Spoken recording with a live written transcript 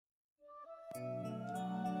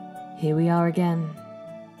Here we are again.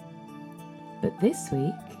 But this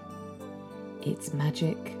week, it's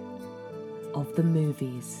magic of the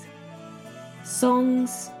movies.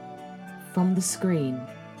 Songs from the screen.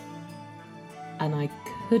 And I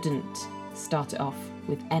couldn't start it off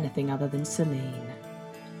with anything other than Celine.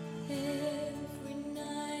 Every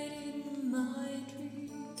night in my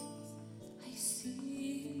dreams, I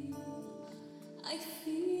see you, I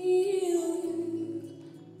feel you.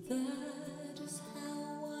 That is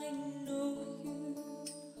how I know you.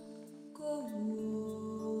 Go on.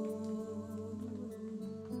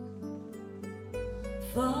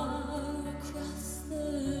 Far across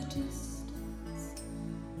the distance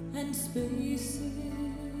and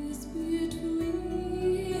spaces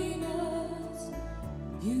between us,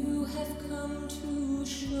 you have come to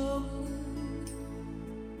show me.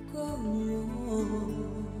 Go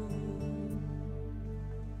on.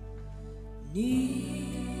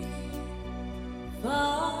 Near,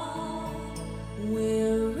 far,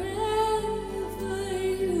 wherever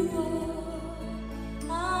you are,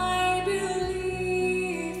 I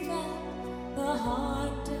believe that the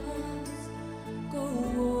heart does go on.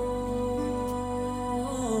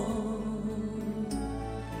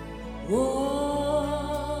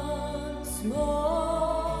 Once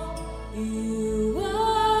more, you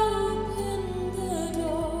open the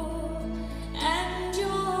door, and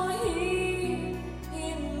you're here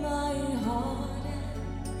in my heart,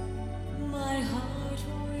 and my heart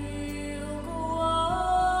will go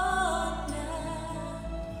on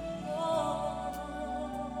and on.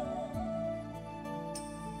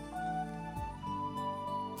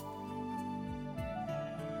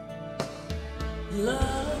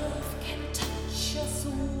 Love can touch us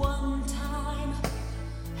one time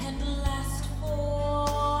and last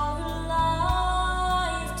for a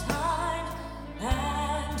lifetime,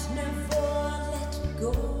 and never let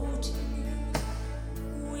go till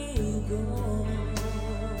we're gone.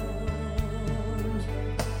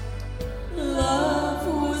 Love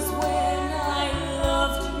was when I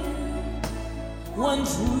loved you, one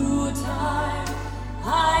true time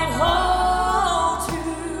I'd hold to.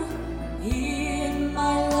 In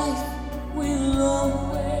my life will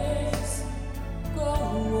always go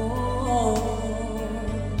on.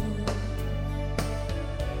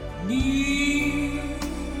 Near,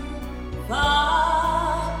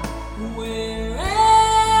 far, wherever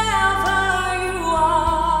you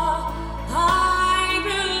are, I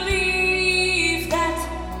believe that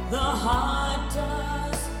the heart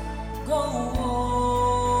does go on.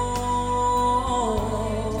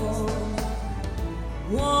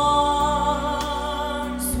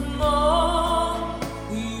 Once more,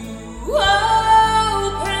 you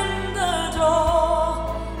open the door,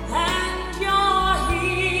 and you're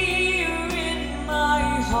here in my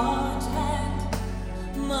heart, and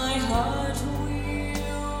my heart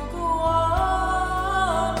will go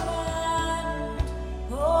on and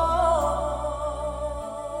on.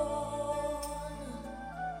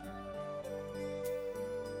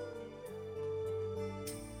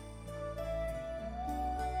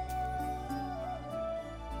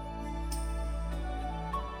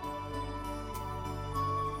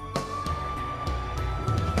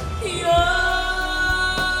 You're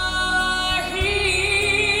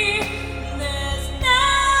here, there's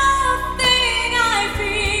nothing I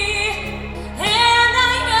fear, and I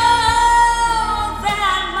know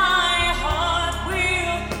that my heart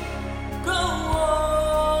will go on.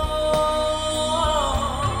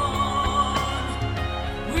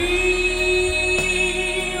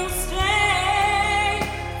 We'll stay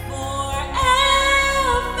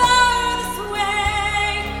forever this way.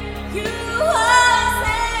 You are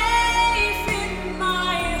safe in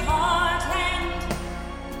my heart, and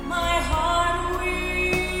my heart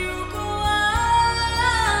will go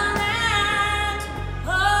on and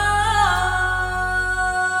on.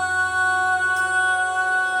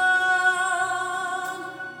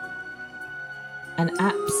 An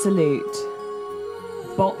absolute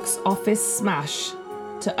box office smash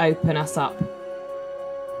to open us up.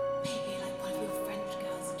 Maybe like one of your French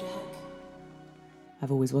girls, Jack.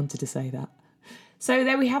 I've always wanted to say that. So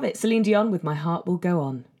there we have it, Celine Dion with My Heart Will Go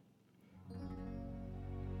On.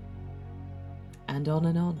 And on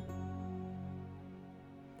and on.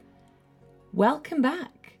 Welcome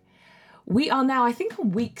back. We are now, I think,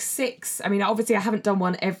 on week 6. I mean, obviously I haven't done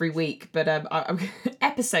one every week, but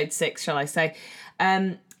episode 6, shall I say,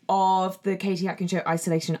 of the Katie Atkins Show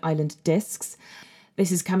Isolation Island discs.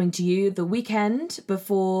 This is coming to you the weekend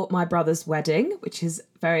before my brother's wedding, which is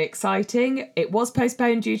very exciting. It was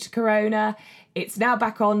postponed due to Corona. It's now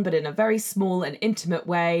back on, but in a very small and intimate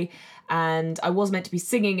way. And I was meant to be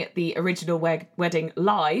singing at the original wedding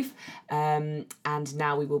live. And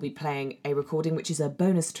now we will be playing a recording, which is a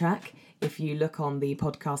bonus track. If you look on the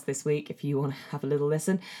podcast this week, if you want to have a little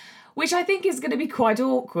listen, which I think is going to be quite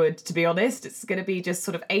awkward, to be honest. It's going to be just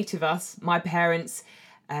sort of 8 of us, my parents,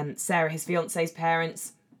 Sarah, his fiance's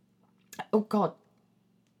parents. Oh, God.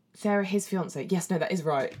 Sarah, his fiance. Yes, no, that is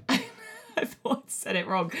right. I thought I said it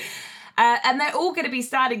wrong. And they're all going to be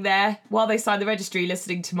standing there while they sign the registry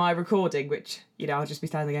listening to my recording, which, I'll just be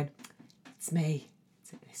standing there going, it's me.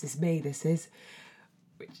 This is me, this is.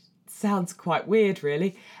 Which sounds quite weird,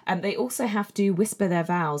 really. They also have to whisper their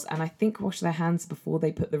vows and I think wash their hands before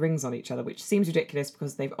they put the rings on each other, which seems ridiculous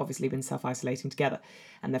because they've obviously been self-isolating together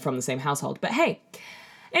and they're from the same household. But hey,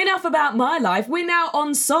 enough about my life. We're now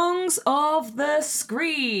on Songs of the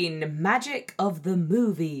Screen, Magic of the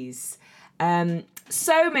Movies.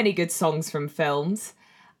 So many good songs from films.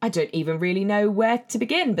 I don't even really know where to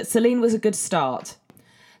begin, but Celine was a good start.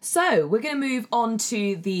 So we're going to move on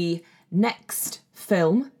to the next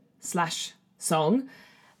film/song.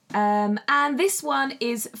 And this one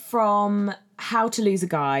is from How to Lose a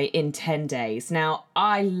Guy in 10 Days. Now,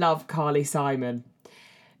 I love Carly Simon.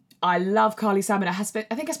 I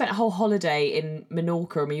think I spent a whole holiday in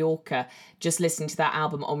Mallorca, just listening to that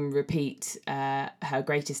album on repeat, her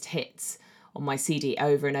greatest hits on my CD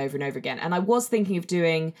over and over and over again. And I was thinking of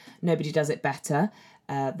doing Nobody Does It Better,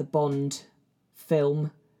 the Bond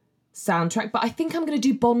film soundtrack, but I think I'm going to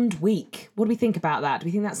do Bond Week. What do we think about that? Do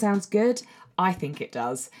we think that sounds good? I think it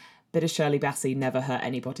does. Bit of Shirley Bassey, never hurt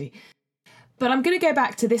anybody. But I'm going to go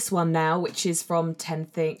back to this one now, which is from 10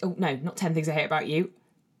 Things... Oh, no, not 10 Things I Hate About You.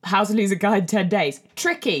 How to Lose a Guy in 10 Days.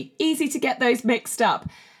 Tricky. Easy to get those mixed up.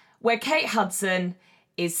 Where Kate Hudson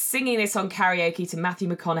is singing this on karaoke to Matthew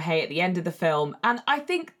McConaughey at the end of the film. And I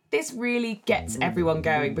think this really gets everyone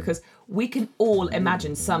going because we can all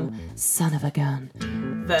imagine some son of a gun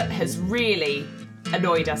that has really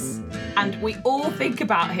annoyed us. And we all think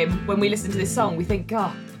about him when we listen to this song. We think,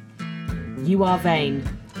 oh, you are vain.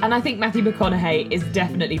 And I think Matthew McConaughey is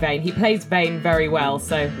definitely vain. He plays vain very well,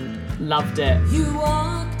 so loved it. You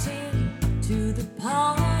walked into the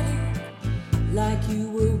party like you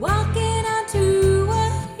were walking onto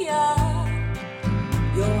a yacht.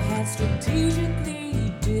 Your head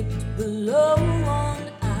strategically dipped below one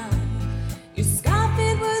eye. Your scarf,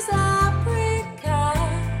 it was apricot.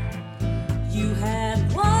 You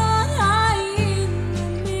had one eye in the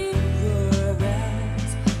mirror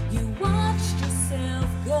as you watched yourself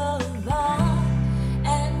go by.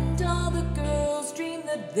 And all the girls dreamed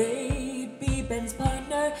that they'd be Ben's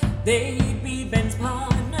partner. They'd be Ben's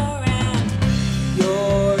partner. And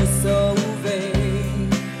you're so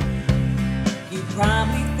vain. You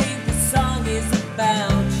probably think the song is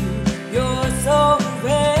about you. You're so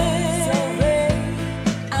vain. So vain.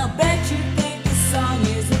 I'll bet you think the song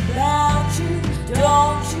is about you.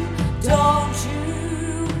 Don't you? Don't you?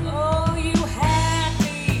 Oh, you had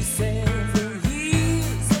me several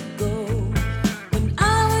years ago when I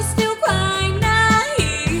was still quite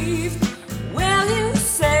naive. Well, you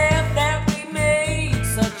said that we made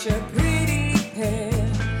such a pretty pair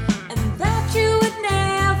and that you would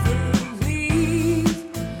never leave.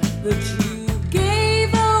 But you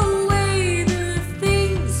gave away the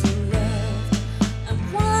things you loved, and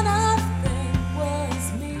one of them was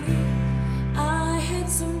me. I had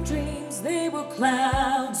some dreams, they were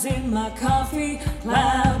clouds in my coffee,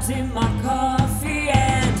 clouds in my coffee,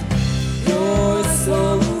 and you're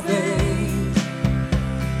so vain.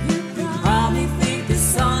 You probably think this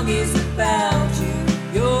song is about you.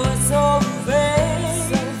 You're so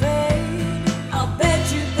vain, so vain. I'll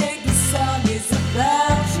bet you think this song is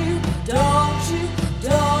about you. Don't you?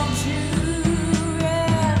 Don't you?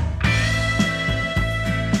 Yeah.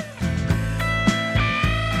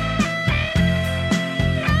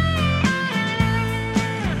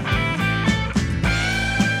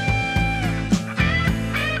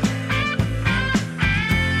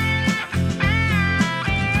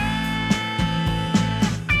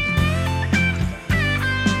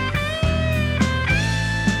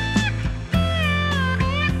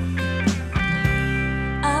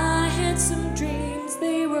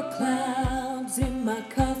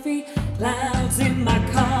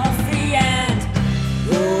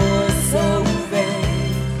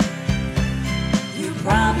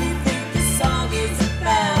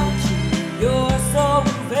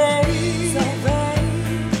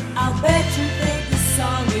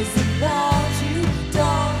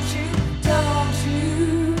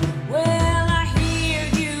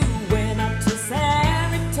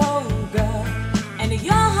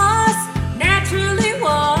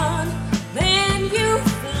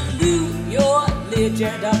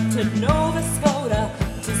 to Nova Scotia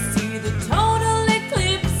to see the total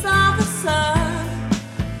eclipse of the sun.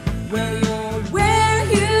 Well, you're where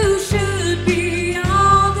you should be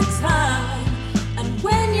all the time, and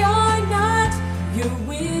when you're not, you're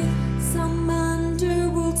with some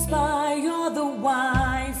underworld spy. You're the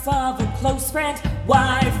wife of a close friend,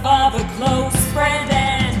 wife of a close friend,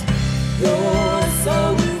 and you're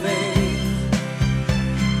so vain.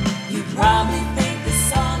 You probably think the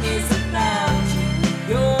song is about you.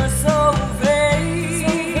 You're so vain.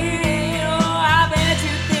 Oh, I bet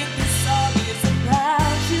you think this song is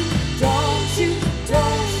about you. Don't you?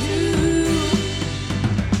 Don't you?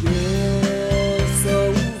 You're so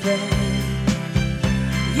vain.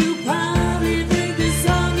 You probably think this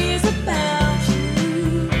song is about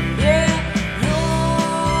you. Yeah,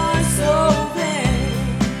 you're so vain.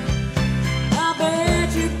 I bet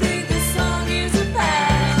you think this song is about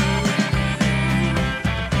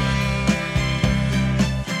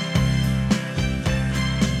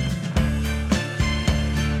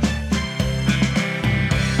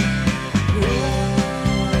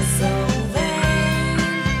You're so vain.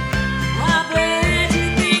 I bet you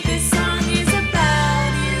think this song is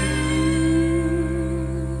about you.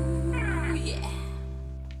 Yeah.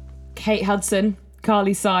 Kate Hudson,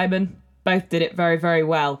 Carly Simon, both did it very, very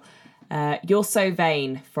well. You're So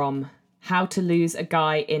Vain from How to Lose a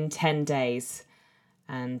Guy in 10 Days,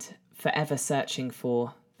 and forever searching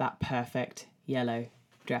for that perfect yellow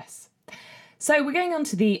dress. So we're going on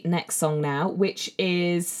to the next song now, which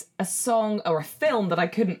is a song or a film that I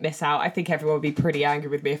couldn't miss out. I think everyone would be pretty angry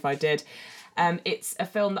with me if I did. It's a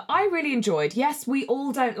film that I really enjoyed. Yes, we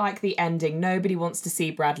all don't like the ending. Nobody wants to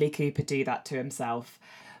see Bradley Cooper do that to himself.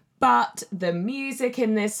 But the music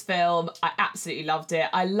in this film, I absolutely loved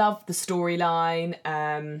it. I loved the storyline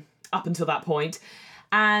up until that point.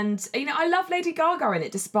 And, you know, I love Lady Gaga in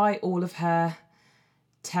it, despite all of her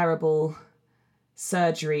terrible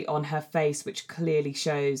surgery on her face, which clearly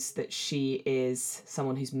shows that she is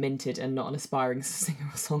someone who's minted and not an aspiring singer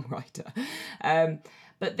or songwriter.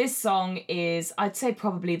 But this song is, I'd say,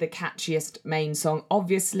 probably the catchiest main song.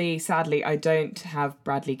 Obviously, sadly, I don't have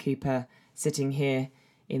Bradley Cooper sitting here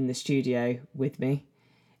in the studio with me.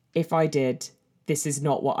 If I did, this is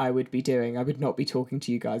not what I would be doing. I would not be talking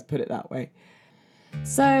to you guys, put it that way.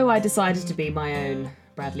 So I decided to be my own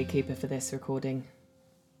Bradley Cooper for this recording.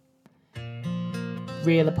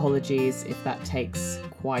 Real apologies if that takes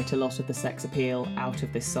quite a lot of the sex appeal out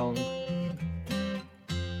of this song.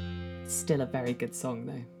 It's still a very good song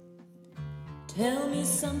though. Tell me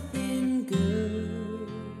something good.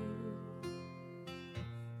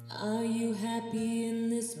 Are you happy in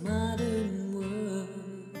this modern world?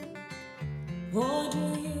 Or do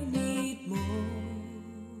you need more?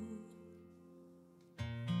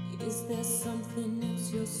 Is there something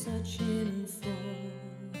else you're searching for?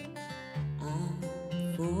 I'm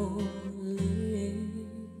falling.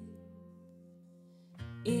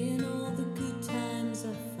 In all the good times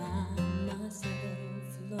I find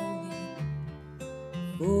myself longing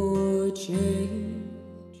for change.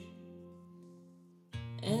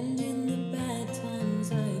 And in the bad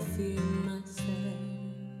times I feel myself.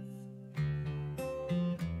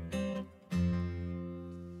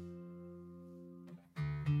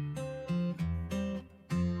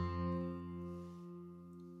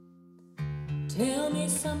 Tell me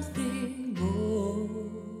something more.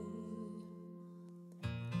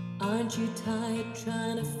 Aren't you tired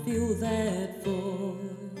trying to fill that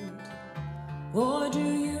void? Or do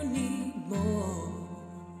you need more?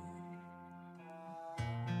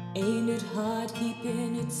 Ain't it hard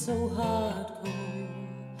keeping it so hardcore?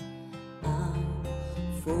 I'm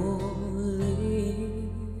falling.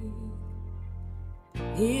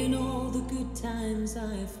 In all the good times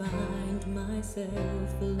I find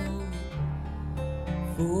myself longing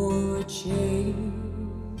for a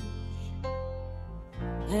change.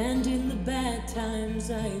 And in the bad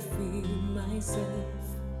times I feel myself.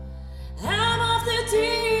 I'm off the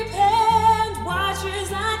deep end, watch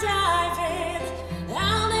as I dive in.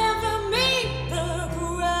 I'll never meet the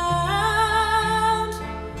ground.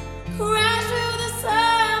 Crash to the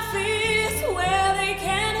surface where they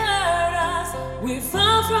can't hurt us. We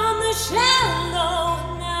fall from the shallow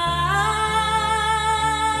now.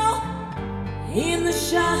 In the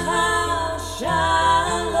shallow.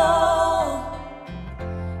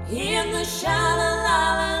 In the shallow, la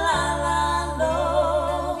la la la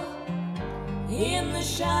low. In the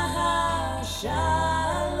shallow,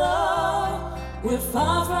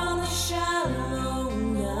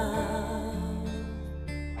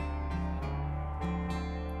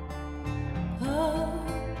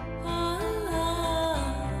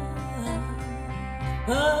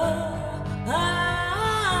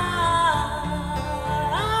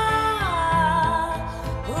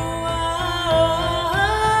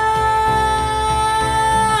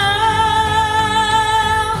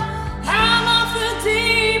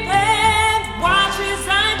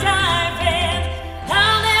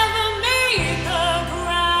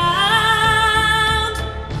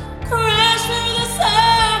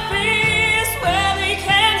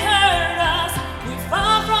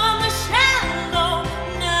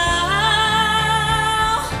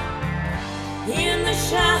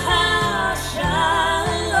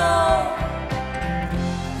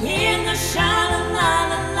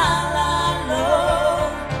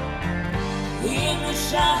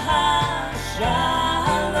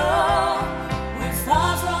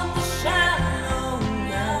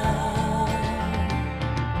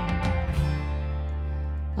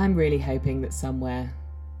 I'm really hoping that somewhere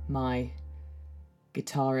my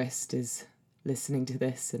guitarist is listening to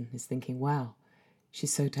this and is thinking, wow,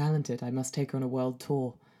 she's so talented, I must take her on a world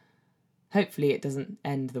tour. Hopefully it doesn't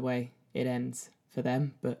end the way it ends for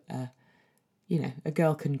them, but, a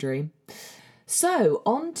girl can dream. So,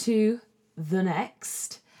 on to the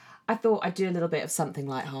next. I thought I'd do a little bit of something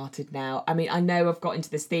lighthearted now. I mean, I know I've got into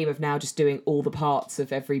this theme of now just doing all the parts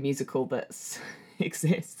of every musical that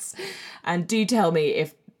exists. And do tell me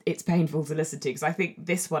if it's painful to listen to, because I think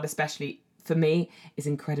this one, especially for me, is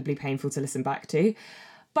incredibly painful to listen back to.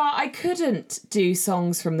 But I couldn't do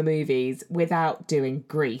songs from the movies without doing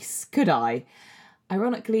Grease, could I?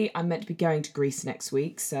 Ironically, I'm meant to be going to Greece next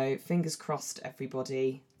week, so fingers crossed,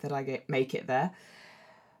 everybody, that I make it there.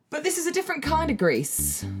 But this is a different kind of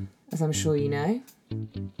Grease, as I'm sure you know.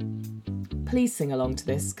 Please sing along to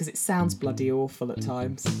this, because it sounds bloody awful at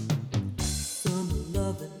times. Summer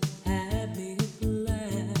loving had me a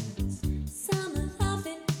blast. Summer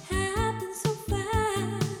loving happened so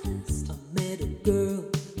fast. I met a girl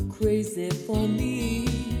crazy for me.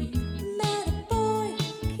 Met a boy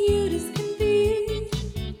cute as can be.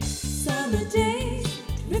 Summer days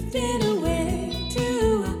drifting away to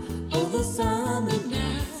all the summer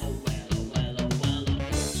nights.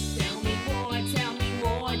 Tell me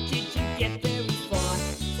more, did you get very far?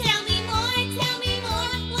 Tell me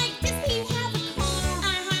more, like does he have a car?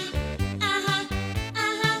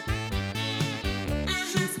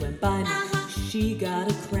 She swam by me, she got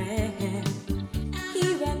a cramp. He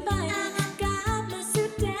ran by me, got my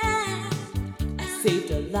suit down. I saved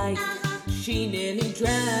her life, she nearly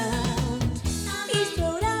drowned. He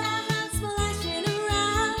showed up, splashing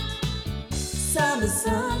around. Summer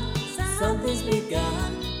sun, something's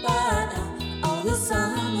begun, but all the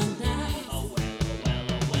summer nights.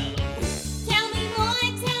 Tell me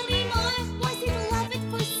more, was it love at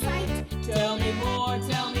first sight? Tell me more,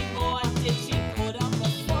 did she put up a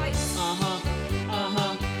fight?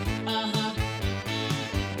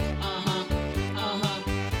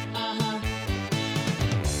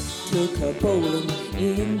 Took her bowling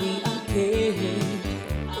in the arcade.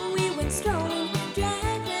 We went strolling,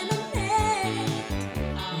 drank lemonade.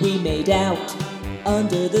 We made out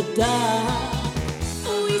under the dark.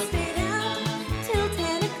 We stayed out till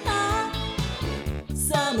 10 o'clock.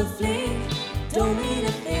 Summer fling don't mean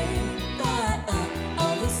a thing, but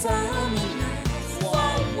all the summer nights. Whoa.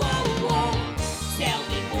 Tell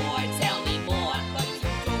me more, but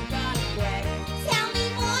you don't gotta brag. Tell me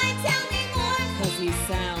more, 'cause he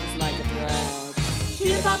sounds like a drag.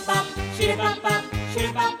 Shoo-da-bop-bop, shoo-da-bop-bop,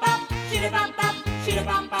 shoo-da-bop-bop, shoo-da-bop-bop,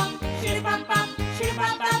 shoo-da-bop-bop, shoo-da-bop-bop,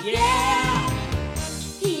 shoo-da-bop-bop, yeah!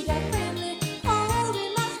 He got friendly,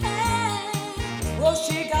 holding my hand. Well,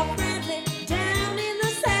 she got friendly, down in the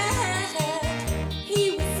sand. He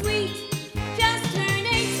was sweet, just turned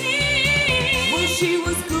 18. Well, she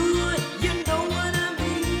was good, you know what I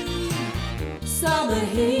mean. Summer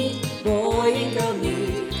heat, boy and girl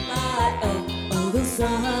meet, but all the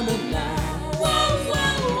summer night. Whoa.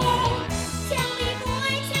 Tell me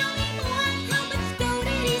more, how much dough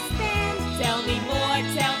did he spend? Tell me more,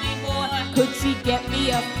 could she get me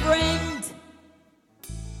a friend?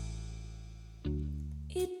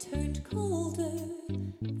 It turned colder,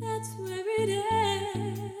 that's where it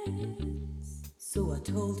ends. So I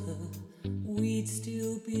told her we'd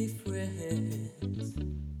still be friends.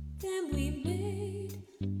 Then we made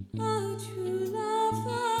a true love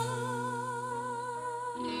vow.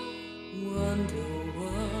 Wonder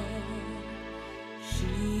what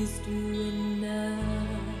she's doing now.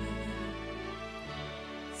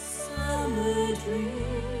 Summer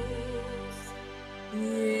dreams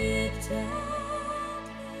ripped out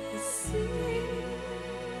the seas,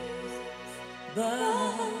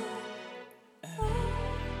 but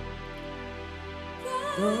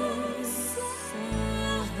the summer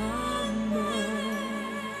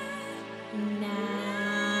night.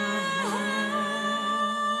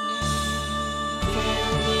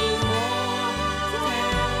 Tell me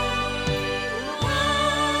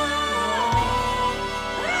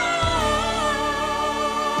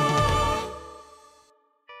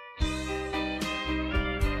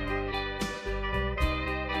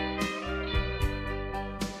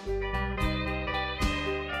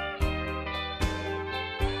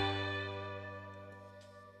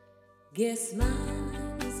guess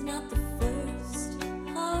mine is not the first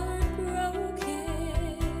heartbroken.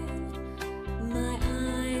 My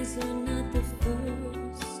eyes are not the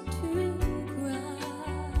first to cry.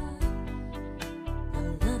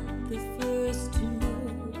 I'm not the first to know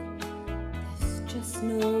there's just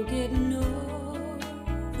no getting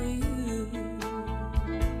over you.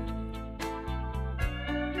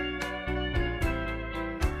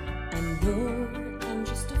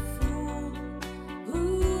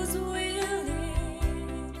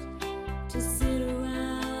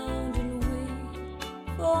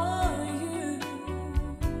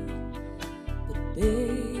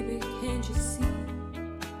 Baby, can't you see?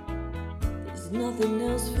 There's nothing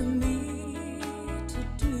else for me to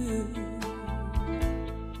do.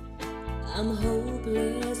 I'm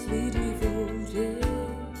hopelessly devoted to you.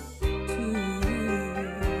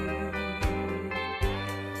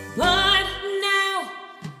 But now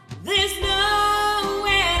there's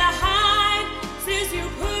nowhere to hide since you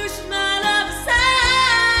pushed my love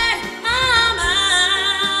aside. I'm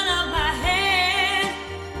out of my head,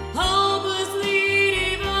 hopelessly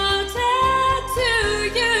devoted to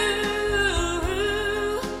you.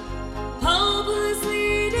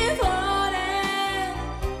 Hopelessly devoted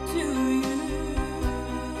to you.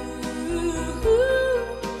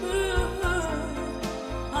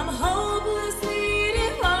 I'm hopelessly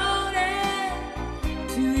devoted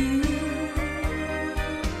to you.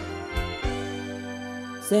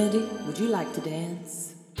 Sandy, would you like to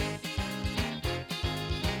dance?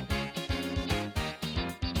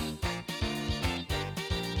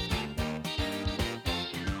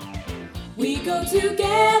 We go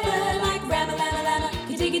together like Rama Lama Lama,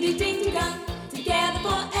 Kidiggy Ding Dong, together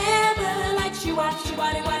forever like Shoo-wop,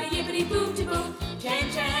 Shoo-waddy Waddy Yippity Boom to Boom, Chang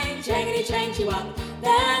Chang, Changity Chang Choo-wop.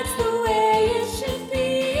 That's the way it should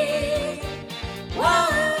be. Whoa,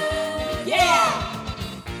 yeah!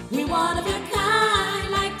 We one of a kind,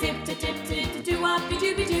 like dip dip dip dip doo wop be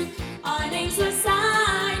doo be doo. Our names are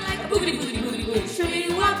signed like a boogity boogity boogity boogity.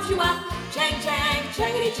 Shoo wop shoo wop, chang chang,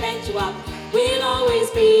 changity chang choo wop. We'll always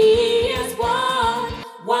be as one,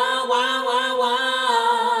 one, one, one, one.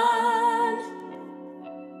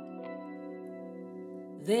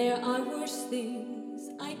 There are worse things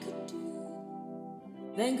I could do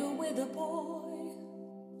than go with a boy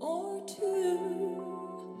or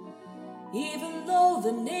two. Even though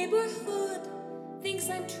the neighborhood thinks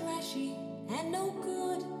I'm trashy and no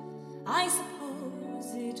good, I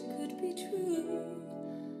suppose it could be true.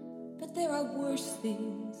 But there are worse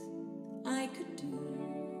things I could do.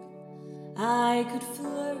 I could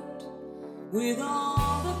flirt with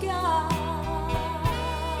all the guys,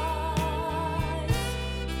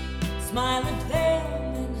 smile at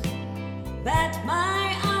them and bat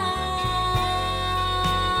my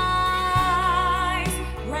eyes,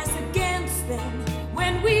 press against them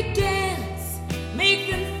when we dance, make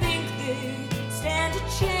them think they stand a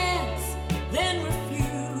chance, then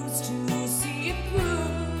refuse to see it through.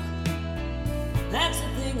 That's the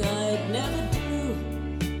thing I'd never do.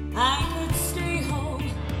 I could stay home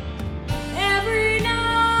every night,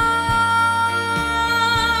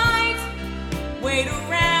 wait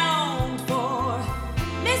around for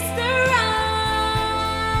Mr.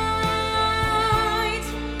 Right,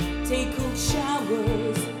 take cold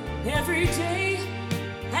showers every day,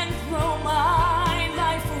 and throw my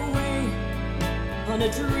life away on a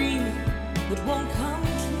dream that won't come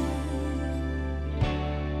true.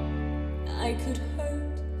 I could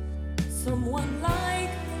hurt someone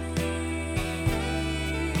like me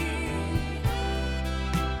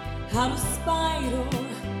out of spite or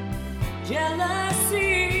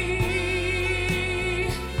jealousy.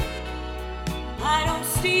 I don't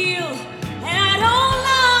steal and I don't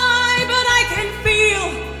lie, but I can feel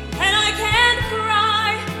and I can cry,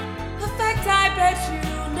 a fact I bet you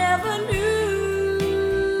never knew.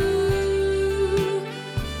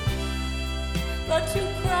 But to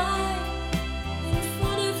cry in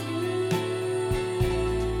front of you,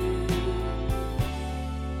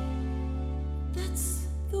 that's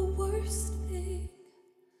the worst thing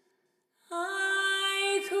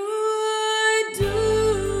I could do.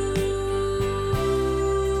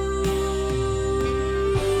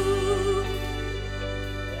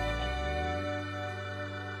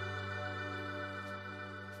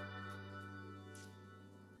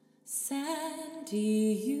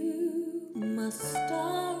 Sandy, you must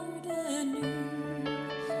start anew.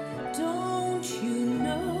 Don't you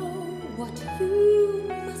know what you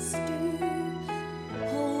must do?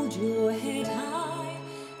 Hold your head high,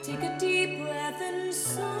 take a deep breath and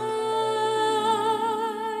sigh.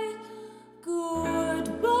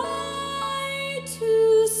 Goodbye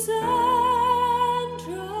to Sandra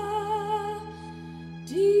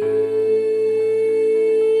Dee.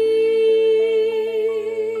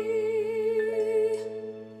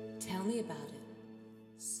 Tell me about it,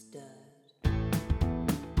 stud.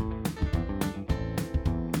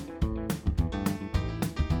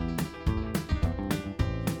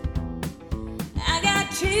 I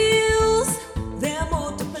got chills, they're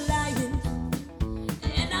multiplying,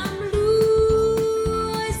 and I'm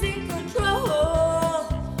losing control.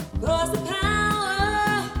 'Cause the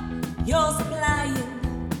power you're supplying,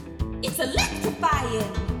 it's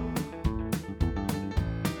electrifying.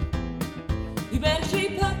 You better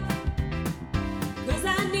shape up, 'cause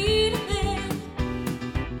I need a man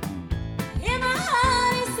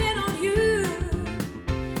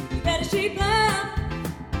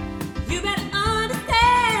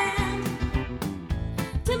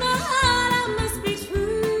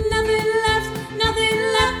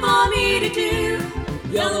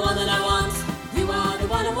You're the one that I want. You are the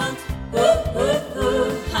one I want. Ooh, ooh,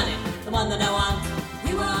 ooh, honey, the one that I want.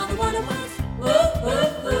 You are the one I want. Ooh,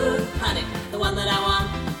 ooh, ooh, honey, the one that I want.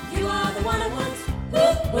 You are the one I want. Ooh,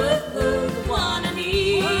 ooh, ooh, the one I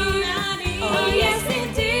need. Oh yes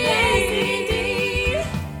indeed.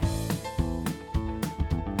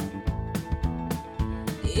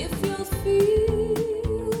 If you're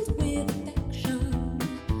filled with affection,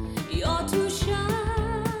 you're too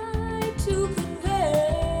shy to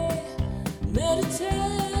convey. Meditate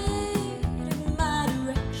in my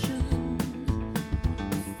direction.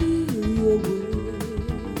 Feel your way.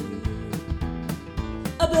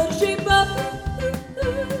 I better shape up,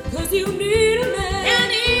 'cause you need a man. I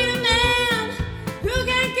need a man who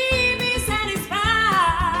can keep me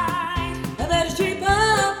satisfied. I better shape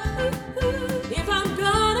up if I'm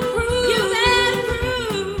gonna prove. You better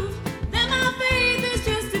prove that my faith is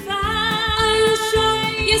justified. Are you sure?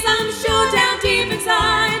 Yes, I'm sure down deep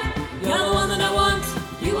inside. You're the one that I want.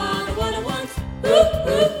 You are the one I want. Ooh,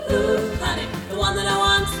 ooh, ooh, honey, the one that I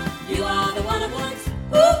want. You are the one I want.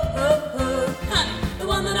 Ooh, ooh, ooh, honey, the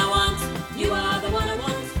one that I want. You are the one I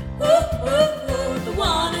want. Ooh, ooh, ooh, the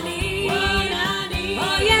one I need.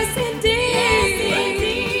 Oh yes indeed.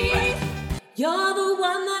 You're the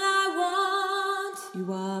one that I want. You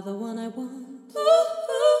are the one I want. Ooh,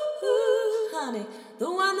 ooh, ooh, honey, the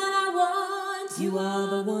one that I want. You are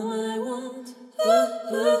the one that I want. Ooh,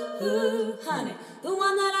 ooh, ooh, honey, the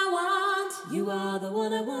one that I want. You are the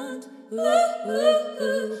one I want. Ooh, ooh,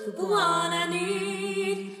 ooh, the one I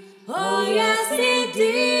need. Oh yes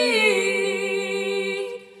indeed.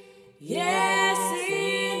 Yes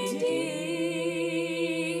indeed.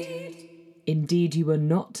 Indeed, you were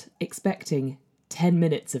not expecting 10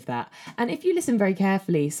 minutes of that. And if you listen very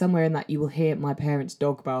carefully, somewhere in that you will hear my parents'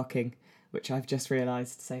 dog barking, which I've just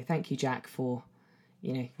realised. So thank you, Jack, for,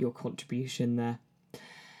 your contribution there.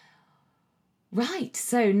 Right,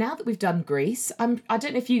 so now that we've done Grease, I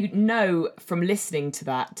don't know if you know from listening to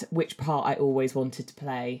that which part I always wanted to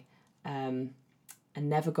play and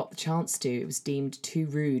never got the chance to. It was deemed too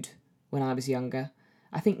rude when I was younger.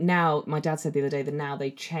 I think now, my dad said the other day that now they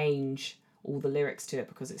change all the lyrics to it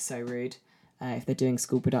because it's so rude if they're doing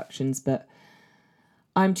school productions, but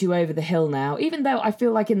I'm too over the hill now, even though I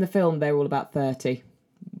feel like in the film they're all about 30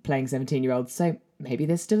 playing 17-year-olds, so maybe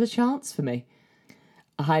there's still a chance for me.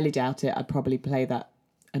 I highly doubt it. I'd probably play that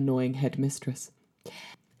annoying headmistress.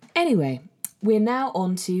 Anyway, we're now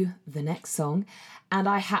on to the next song, and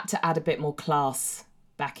I had to add a bit more class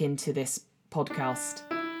back into this podcast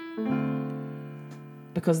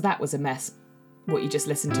because that was a mess, what you just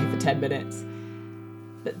listened to for 10 minutes.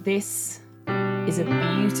 But this is a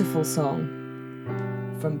beautiful song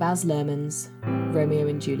from Baz Luhrmann's Romeo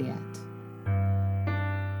and Juliet.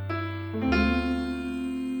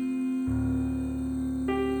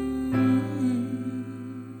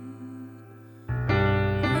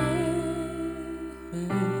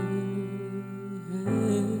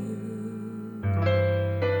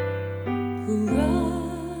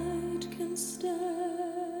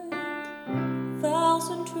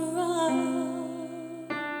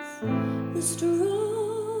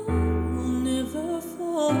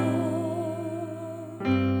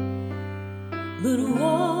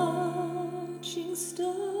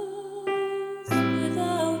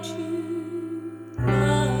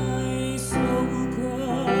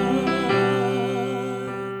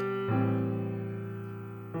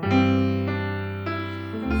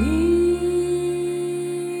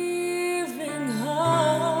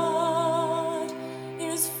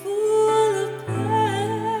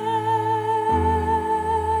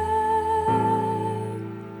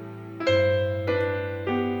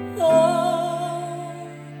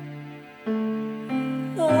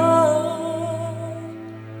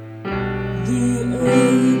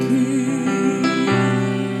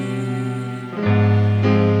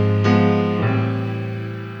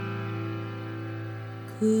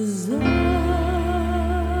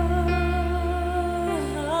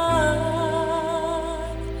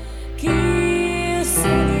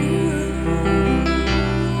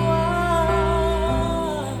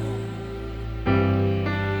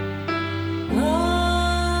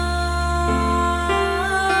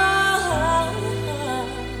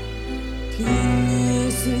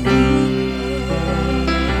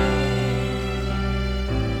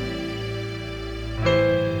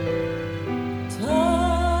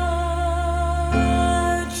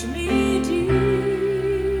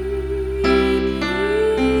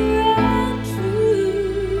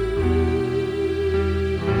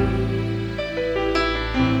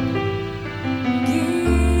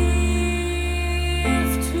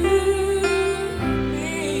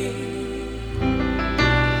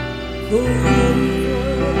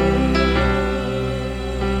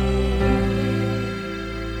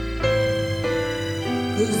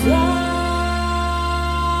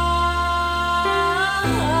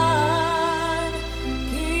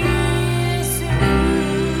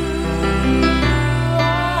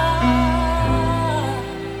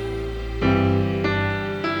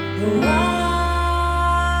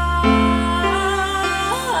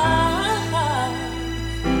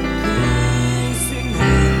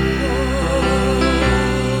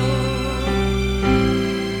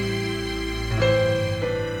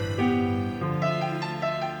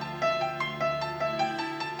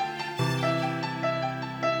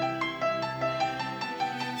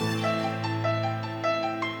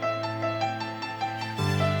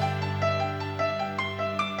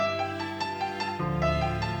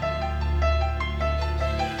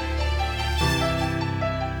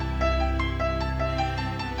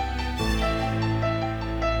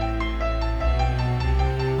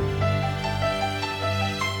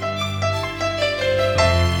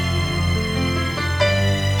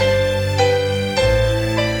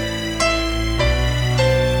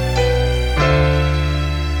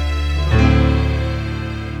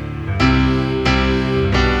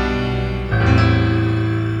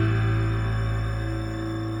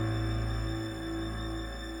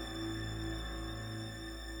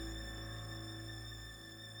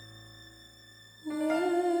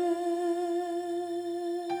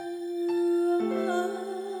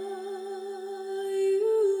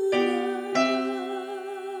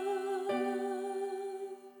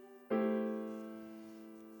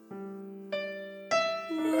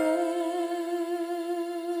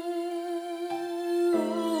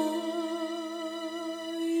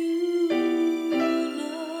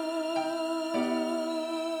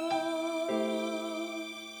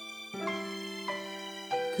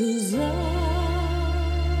 Cause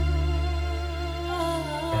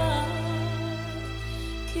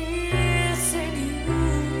kissing you,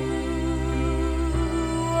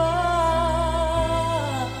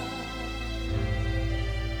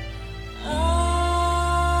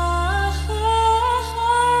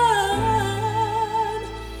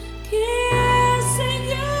 kissing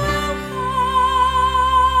you.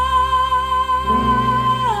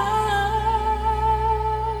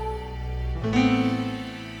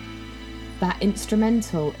 That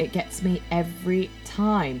instrumental, it gets me every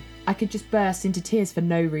time. I could just burst into tears for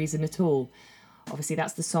no reason at all. Obviously,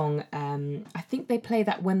 that's the song. I think they play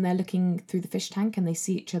that when they're looking through the fish tank and they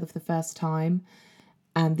see each other for the first time.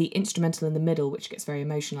 And the instrumental in the middle, which gets very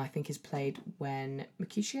emotional, I think is played when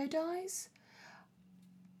Mercutio dies.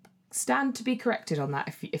 Stand to be corrected on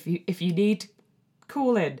that if you need,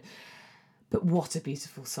 call in. But what a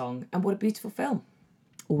beautiful song and what a beautiful film.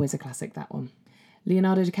 Always a classic, that one.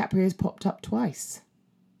 Leonardo DiCaprio's popped up twice.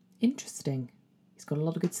 Interesting. He's got a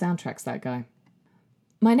lot of good soundtracks, that guy.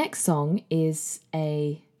 My next song is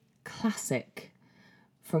a classic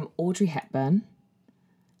from Audrey Hepburn,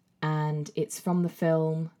 and it's from the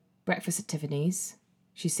film Breakfast at Tiffany's.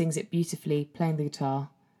 She sings it beautifully, playing the guitar.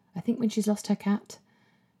 I think when she's lost her cat.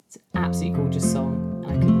 It's an absolutely gorgeous song,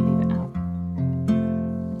 and I couldn't leave it out.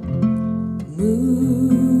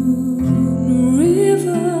 Moon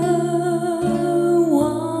River,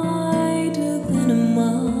 wider than a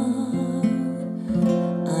mile,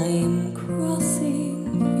 I'm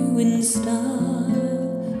crossing you in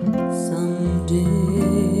style someday.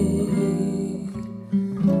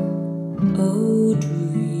 Oh,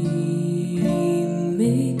 dream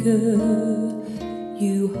maker,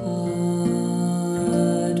 you heartbreaker,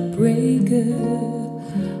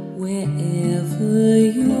 wherever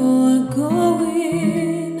you're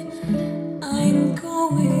going, I'm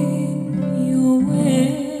going your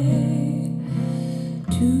way.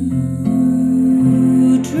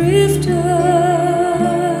 Two drifters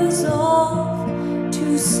off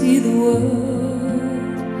to see the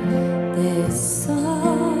world. There's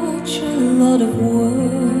such a lot of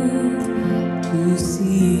world to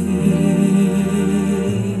see.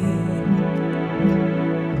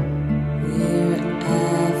 We're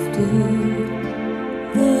after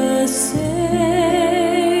the same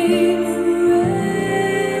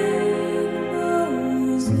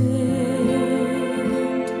rainbow's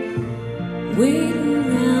end, waiting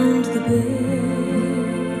round the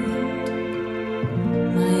bend,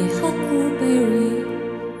 my huckleberry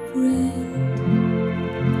friend.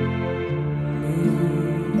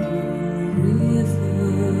 Moon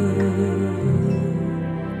River.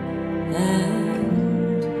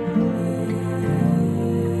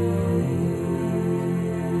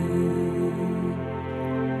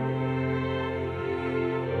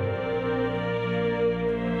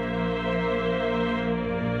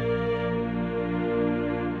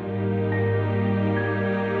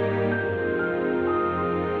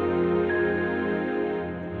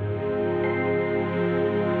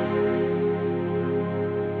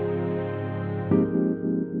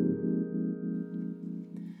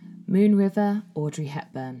 Moon River, Audrey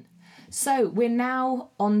Hepburn. So we're now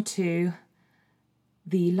on to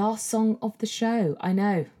the last song of the show. I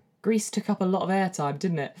know, Grease took up a lot of airtime,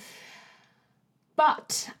 didn't it?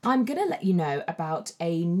 But I'm going to let you know about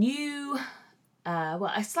a new,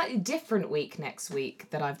 a slightly different week next week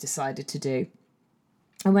that I've decided to do.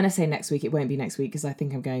 And when I say next week, it won't be next week because I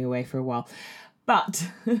think I'm going away for a while. But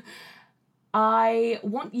I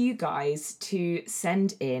want you guys to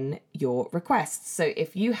send in your requests. So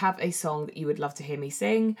if you have a song that you would love to hear me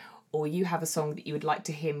sing, or you have a song that you would like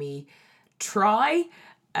to hear me try,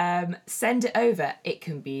 send it over. It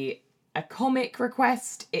can be a comic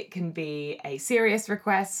request, it can be a serious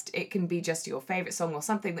request, it can be just your favourite song or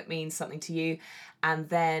something that means something to you, and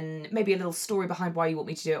then maybe a little story behind why you want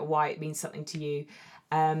me to do it or why it means something to you.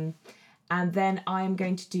 And then I'm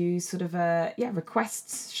going to do sort of a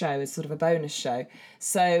requests show as sort of a bonus show.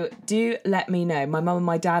 So do let me know. My mum and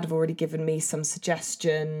my dad have already given me some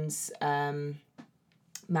suggestions.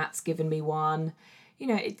 Matt's given me one. You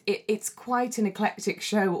know, it's quite an eclectic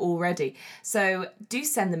show already. So do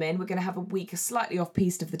send them in. We're going to have a week slightly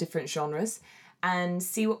off-piste of the different genres and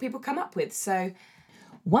see what people come up with. So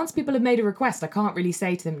once people have made a request, I can't really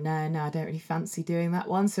say to them, no, I don't really fancy doing that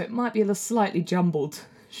one. So it might be a little slightly jumbled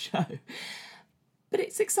show. But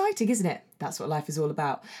it's exciting, isn't it? That's what life is all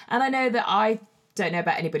about. And I know that I don't know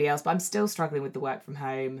about anybody else, but I'm still struggling with the work from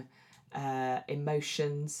home,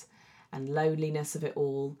 emotions and loneliness of it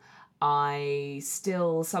all. I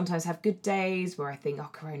still sometimes have good days where I think, oh,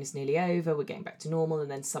 Corona's nearly over, we're getting back to normal, and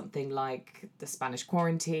then something like the Spanish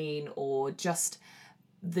quarantine or just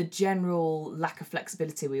the general lack of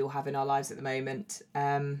flexibility we all have in our lives at the moment.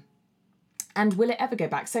 And will it ever go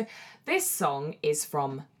back? So this song is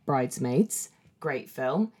from Bridesmaids. Great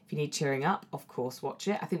film. If you need cheering up, of course, watch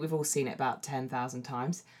it. I think we've all seen it about 10,000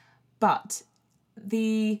 times. But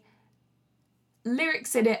the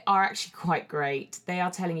lyrics in it are actually quite great. They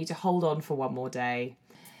are telling you to hold on for one more day.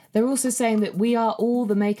 They're also saying that we are all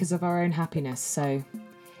the makers of our own happiness. So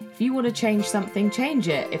if you want to change something, change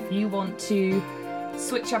it. If you want to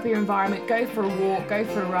switch up your environment, go for a walk, go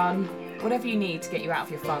for a run, whatever you need to get you out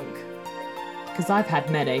of your funk. Because I've had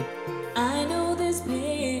many. I know this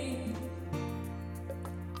pain.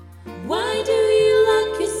 Why do you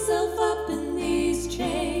lock yourself up in these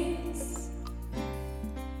chains?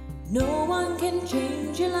 No one can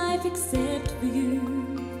change your life except for you.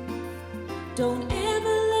 Don't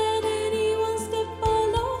ever let anyone step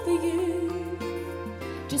all over you.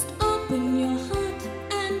 Just open your heart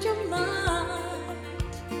and your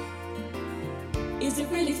mind. Is it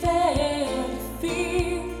really fair to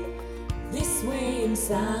feel this way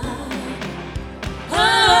inside?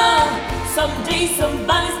 Oh, someday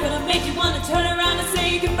somebody's gonna make you wanna turn around and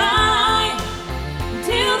say goodbye.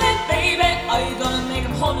 Until then, baby, are you gonna make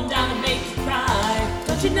them hold them down and make you cry?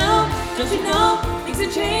 Don't you know, things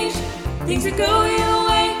have changed, things will go your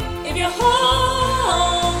way if you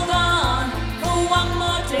hold on for one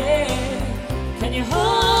more day. Can you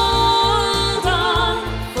hold on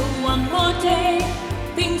for one more day?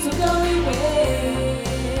 Things will go your way.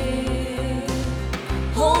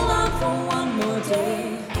 Hold on for one more day.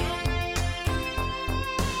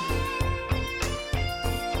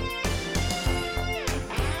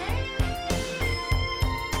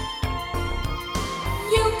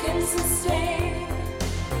 Sustain,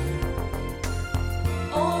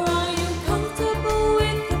 or are you comfortable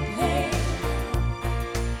with the pain?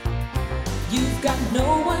 You've got no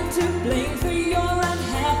one to blame for your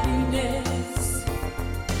unhappiness.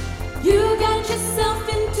 You got yourself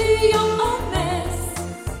into your own mess,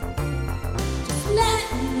 just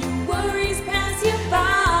letting your worries pass you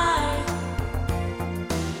by.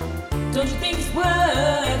 Don't you think it's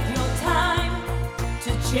worth your time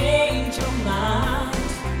to change your mind?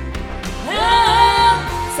 Oh,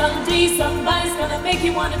 someday somebody's gonna make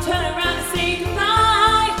you wanna turn around and say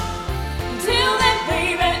goodbye. Until then,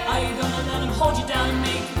 baby, are you gonna let them hold you down and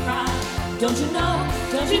make you cry? Don't you know,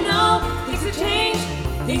 things will change,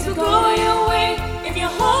 things will go your way if you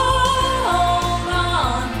hold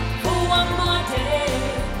on for one more day.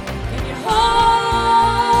 Can you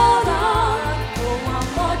hold on for one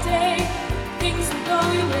more day? Things will go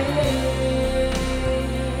your way.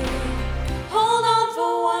 Hold on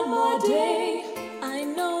for one more day. I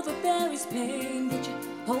know that there is pain, but you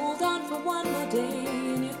hold on for one more day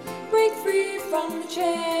and you break free from the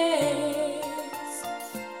chains.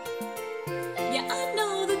 Yeah, I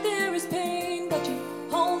know that there is pain, but you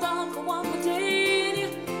hold on for one more day and you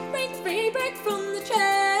break from the chains.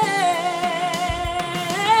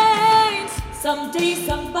 Someday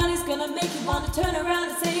somebody's gonna make you wanna turn around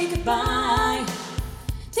and say goodbye.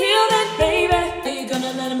 Till then, baby,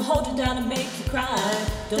 gonna make you cry.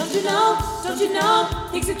 Don't you know,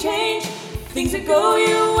 things have changed, things that go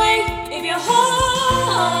your way. If you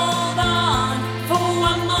hold on for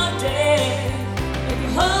one more day, if you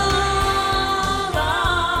hold on.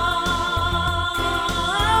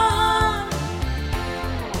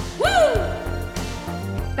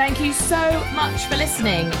 Woo! Thank you so much for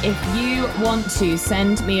listening. If you want to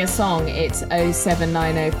send me a song, it's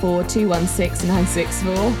 07904 216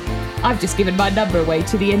 964. I've just given my number away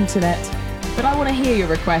to the internet, but I want to hear your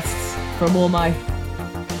requests from all my,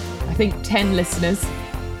 I think, 10 listeners.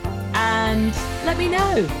 And let me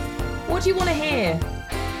know, what do you want to hear?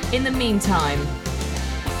 In the meantime,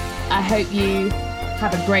 I hope you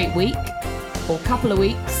have a great week or couple of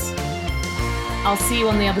weeks. I'll see you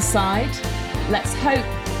on the other side. Let's hope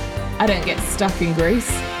I don't get stuck in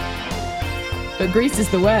Greece. But Greece is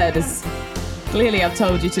the word, as clearly I've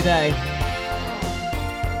told you today.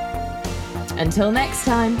 Until next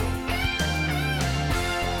time.